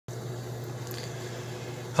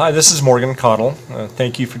Hi, this is Morgan Cottle.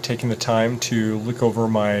 Thank you for taking the time to look over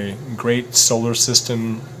my great solar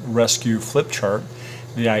system rescue flip chart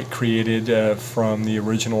that I created from the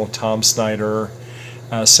original Tom Snyder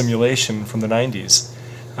simulation from the 90s.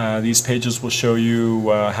 These pages will show you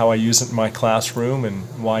how I use it in my classroom and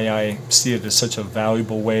why I see it as such a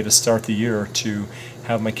valuable way to start the year to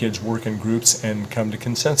have my kids work in groups and come to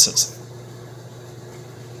consensus.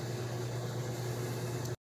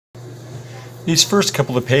 These first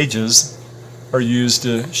couple of pages are used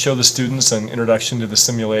to show the students an introduction to the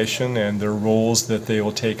simulation and their roles that they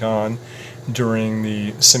will take on during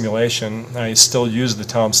the simulation. I still use the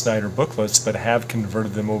Tom Snyder booklets, but have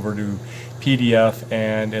converted them over to PDF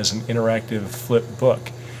and as an interactive flip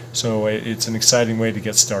book. So it's an exciting way to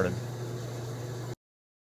get started.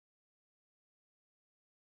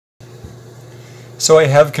 So I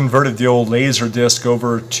have converted the old laser disc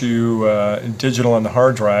over to digital on the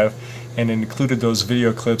hard drive and included those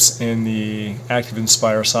video clips in the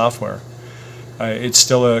ActiveInspire software. It's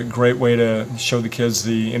still a great way to show the kids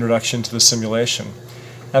the introduction to the simulation.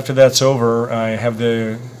 After that's over, I have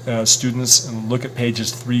the students look at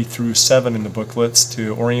pages 3 through 7 in the booklets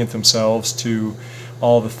to orient themselves to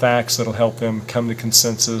all the facts that will help them come to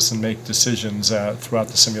consensus and make decisions throughout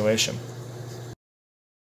the simulation.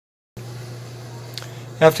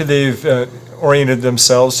 After they've oriented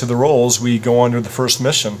themselves to the roles, we go on to the first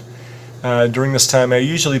mission. During this time, I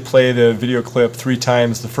usually play the video clip 3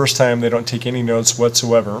 times. The first time they don't take any notes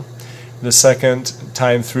whatsoever. The second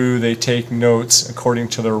time through they take notes according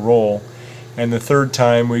to their role. And the third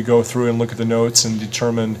time we go through and look at the notes and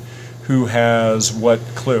determine who has what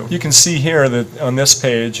clue. You can see here that on this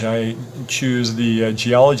page I choose the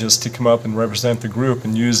geologist to come up and represent the group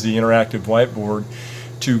and use the interactive whiteboard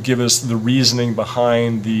to give us the reasoning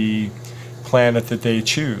behind the planet that they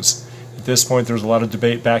choose. At this point there's a lot of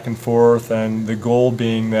debate back and forth, and the goal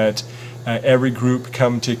being that every group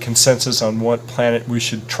come to consensus on what planet we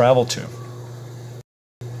should travel to.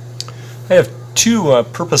 I have 2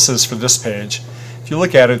 purposes for this page. If you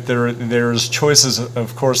look at it, there's choices,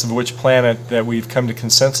 of course, of which planet that we've come to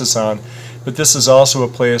consensus on, but this is also a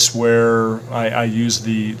place where I use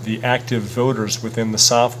the active voters within the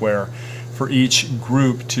software for each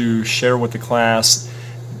group to share with the class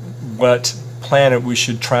what planet we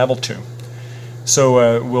should travel to.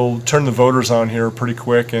 So we'll turn the voters on here pretty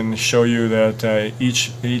quick and show you that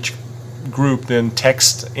each group then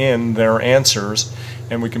texts in their answers,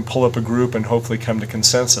 and we can pull up a group and hopefully come to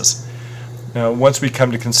consensus. Now, once we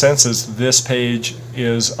come to consensus, this page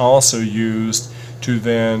is also used to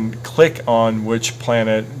then click on which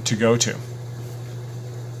planet to go to.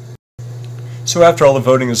 So after all the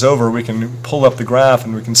voting is over, we can pull up the graph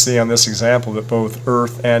and we can see on this example that both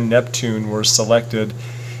Earth and Neptune were selected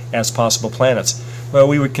as possible planets. Well,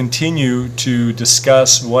 we would continue to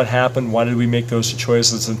discuss what happened, why did we make those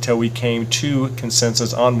choices, until we came to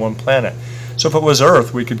consensus on one planet. So if it was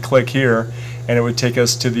Earth, we could click here and it would take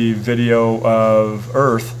us to the video of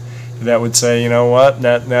Earth that would say, you know what,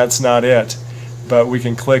 that's not it. But we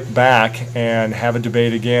can click back and have a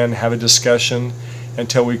debate again, have a discussion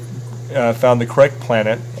until we found the correct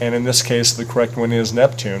planet, and in this case the correct one is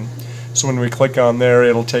Neptune. So when we click on there,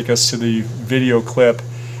 it'll take us to the video clip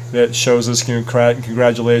that shows us,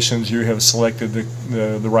 congratulations, you have selected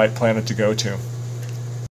the right planet to go to.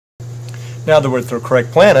 Now that we're at the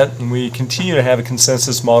correct planet, we continue to have a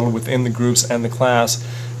consensus model within the groups and the class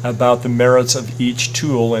about the merits of each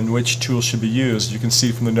tool and which tool should be used. You can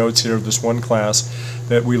see from the notes here of this one class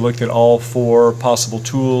that we looked at all 4 possible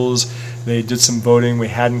tools. They did some voting. We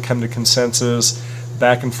hadn't come to consensus,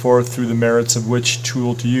 back and forth through the merits of which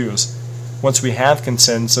tool to use. Once we have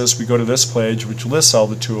consensus, we go to this page which lists all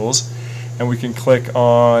the tools, and we can click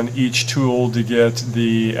on each tool to get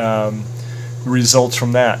the results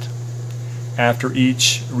from that. After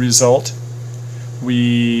each result,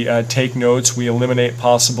 we take notes, we eliminate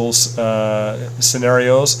possible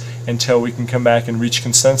scenarios until we can come back and reach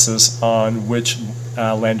consensus on which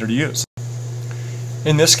lander to use.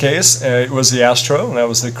 In this case, it was the Astro, and that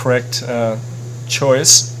was the correct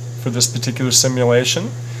choice for this particular simulation.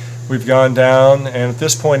 We've gone down, and at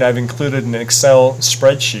this point I've included an Excel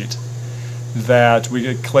spreadsheet that we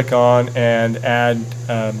could click on and add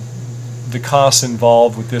the costs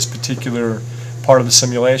involved with this particular part of the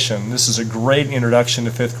simulation. This is a great introduction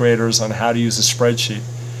to 5th graders on how to use a spreadsheet.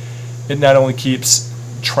 It not only keeps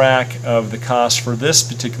track of the cost for this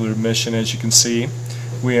particular mission, as you can see,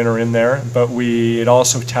 we enter in there, but it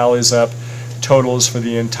also tallies up totals for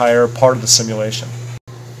the entire part of the simulation.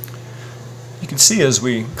 You can see as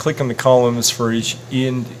we click on the columns for each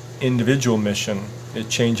individual mission, it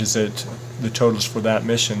changes the totals for that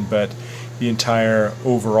mission, but the entire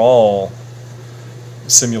overall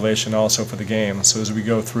simulation also for the game. So as we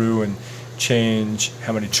go through and change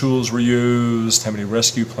how many tools were used, how many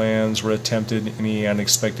rescue plans were attempted, any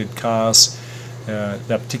unexpected costs, that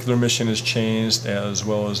particular mission is changed, as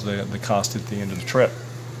well as the cost at the end of the trip.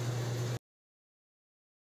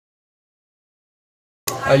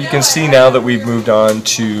 You can see now that we've moved on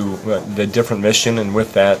to the different mission, and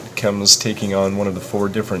with that comes taking on one of the 4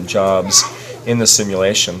 different jobs in the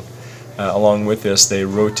simulation. Along with this, they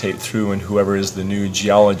rotate through, and whoever is the new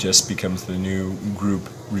geologist becomes the new group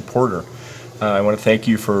reporter. I want to thank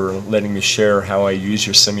you for letting me share how I use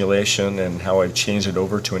your simulation and how I've changed it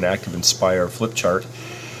over to an ActiveInspire flipchart.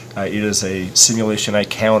 It is a simulation I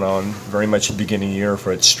count on very much at the beginning of the year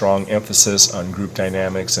for its strong emphasis on group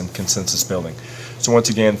dynamics and consensus building. So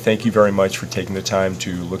once again, thank you very much for taking the time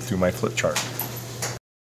to look through my flipchart.